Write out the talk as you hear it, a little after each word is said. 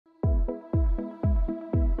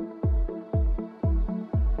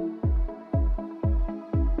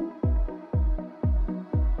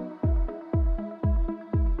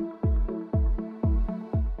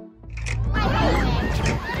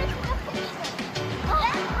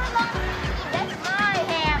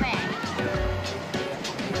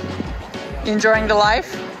Enjoying the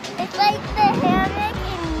life? It's like the hammock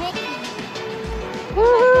and Mickey.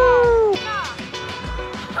 Woohoo!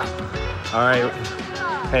 All right.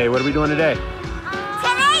 Hey, what are we doing today?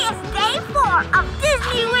 Today is day 4 of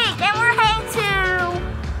Disney Week, and we're heading to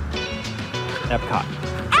EPCOT.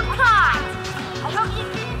 EPCOT. I hope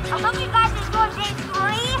you guys enjoyed day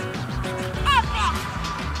 3. Epic.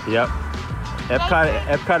 Yep.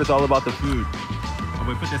 EPCOT is all about the food. Oh,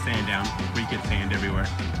 we put the sand down. We get sand everywhere.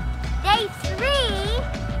 Day 3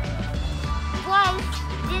 was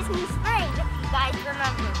Disney Springs, if you guys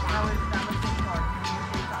remember that.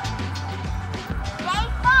 Day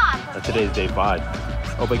 5. Today's day 5.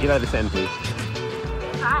 Oh, but get out of the sand, please.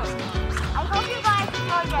 Hi. I hope you guys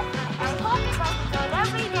enjoyed yesterday. I hope you guys enjoyed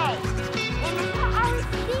every day. And I was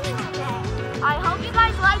seeing today. I hope you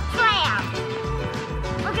guys like tram.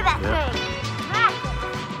 Look at that thing.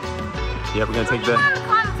 Massive. Yeah, we're gonna take In the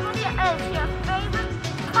comments, what is your favorite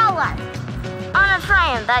color on a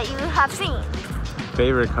tram that you have seen?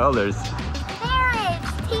 favorite colors. There is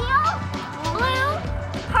teal, blue,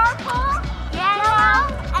 purple, yellow,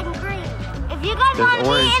 and green. If you guys want There's to be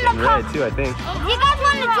orange in the and red too, I think. if you guys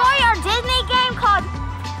want to join our Disney game called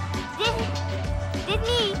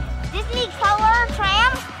Disney Color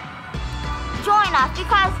Tram, join us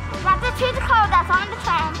because you have to choose the color that's on the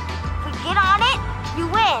tram. If we get on it, you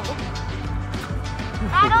win.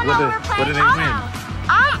 I don't know what we're playing. What do they win?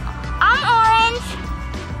 I'm orange.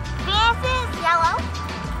 Vance's yellow.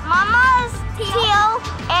 Mama's teal,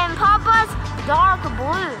 and Papa's dark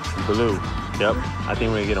blue. Blue. Yep. I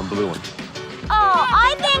think we're gonna get on blue one. Oh,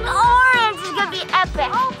 I think orange is gonna be epic.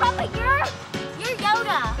 Oh, Papa, you're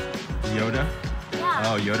Yoda. Yoda? Yeah.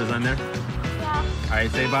 Oh, Yoda's on there? Yeah. All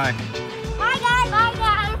right, say bye. Bye, guys. Bye,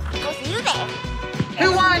 guys. We'll see you there.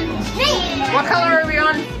 Who won? Me. What color are we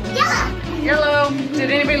on? Yellow. Yellow. Did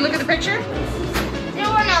anybody look at the picture? There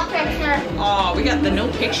were no picture. Oh, we got the no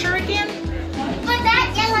picture again? But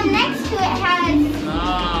that yellow next to it has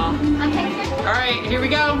Oh. a picture. All right, here we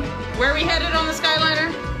go. Where are we headed on the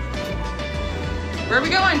Skyliner? Where are we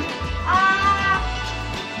going?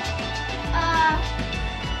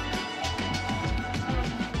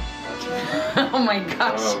 Oh my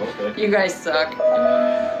gosh, Oh, okay. you guys suck.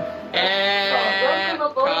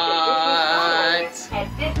 EPCOT. At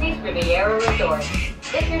Disney's Riviera Resort.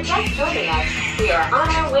 If you're just joining us, we are on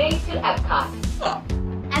our way to EPCOT. Oh,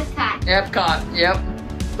 EPCOT. EPCOT, yep.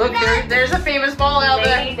 Look, there's a famous ball out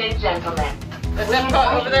there. Ladies and gentlemen, There's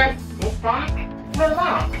EPCOT over there. sit back,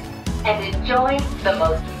 relax, and enjoy the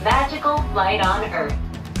most magical flight on Earth.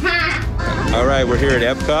 All right, we're here at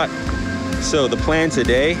EPCOT. So the plan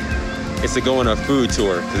today is to go on a food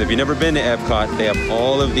tour. Because if you've never been to EPCOT, they have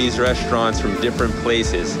all of these restaurants from different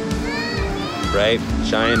places, right?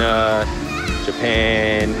 China,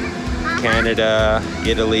 Japan, Canada,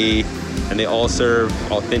 Italy, and they all serve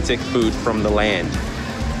authentic food from the land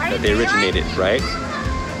that they originated, right?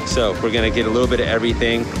 So we're gonna get a little bit of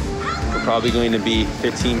everything. We're probably going to be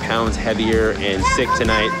 15 pounds heavier and sick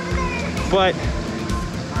tonight, but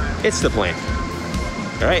it's the plan.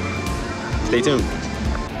 All right, stay tuned.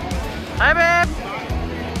 Hi, babe.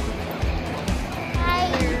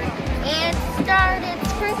 And it started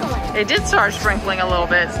sprinkling. It did start sprinkling a little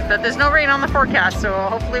bit, but there's no rain on the forecast, so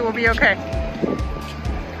hopefully we'll be okay.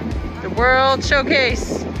 The World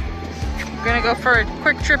Showcase. We're gonna go for a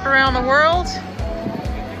quick trip around the world.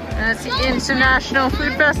 And it's the International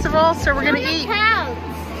Food Festival, so we're gonna eat.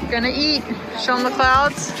 Gonna eat. Show them the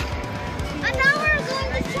clouds. And now we're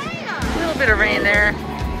going to China. A little bit of rain there.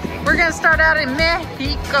 We're gonna start out in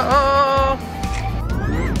Mexico.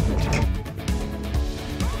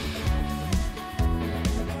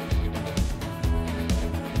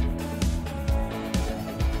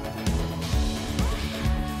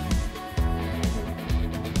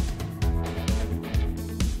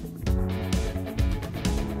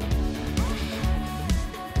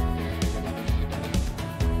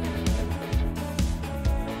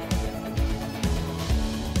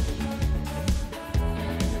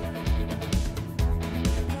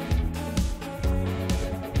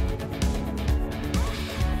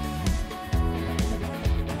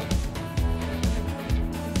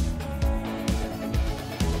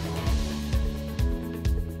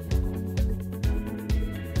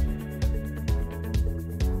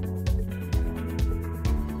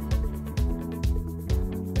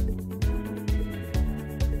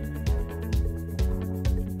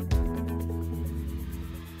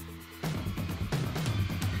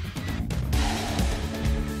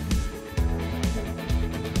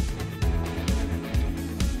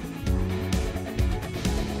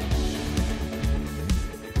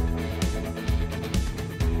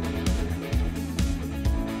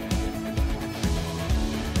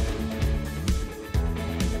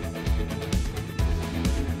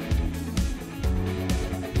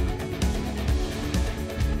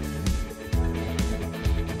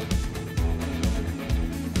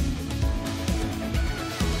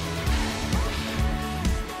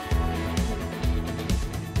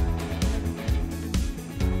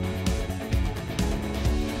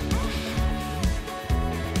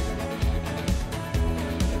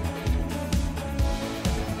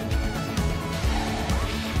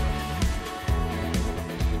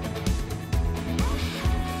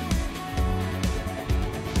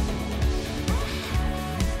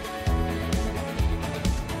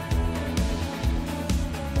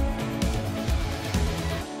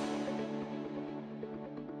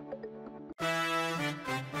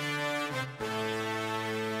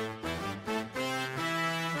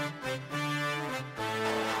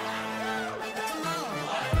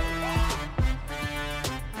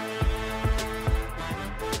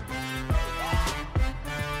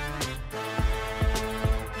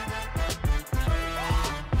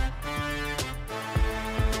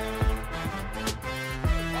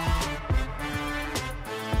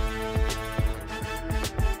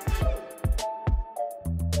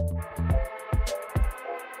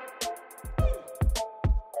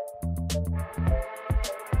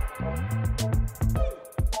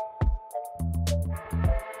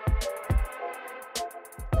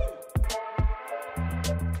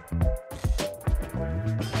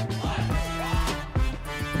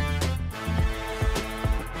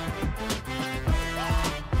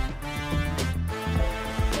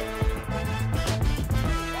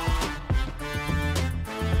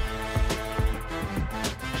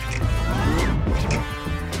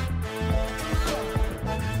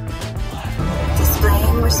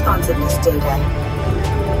 responsiveness data.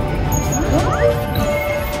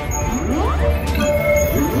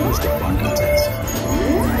 Here goes the final test.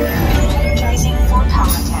 Energizing for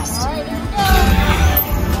power test.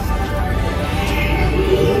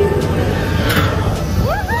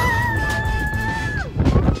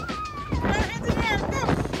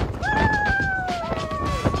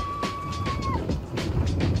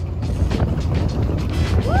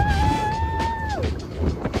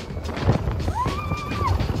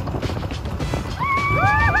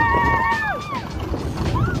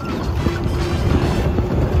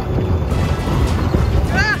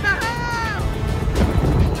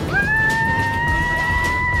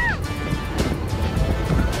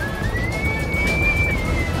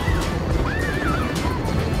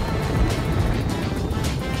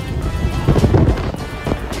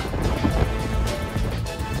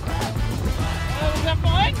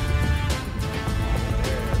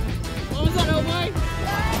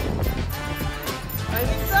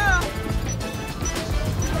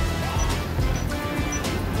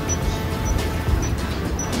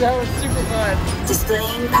 That was super fun.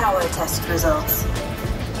 Displaying power test results.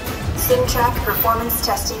 SimTrack performance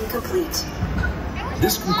testing complete.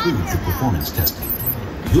 This concludes the performance testing.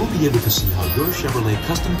 You'll be able to see how your Chevrolet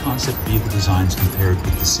custom concept vehicle designs compared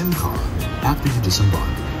with the sim car after you disembark.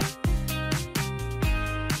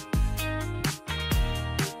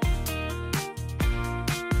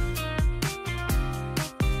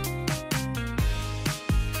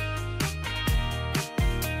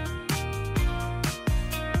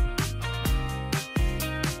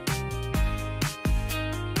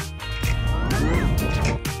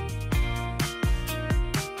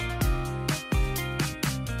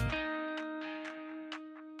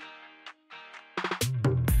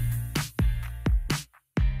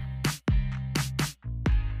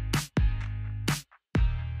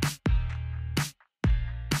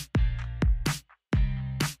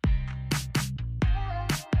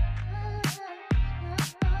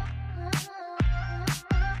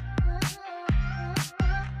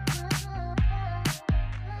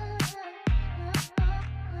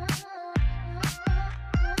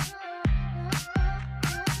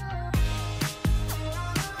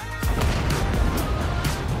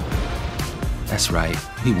 That's right,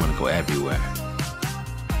 we want to go everywhere.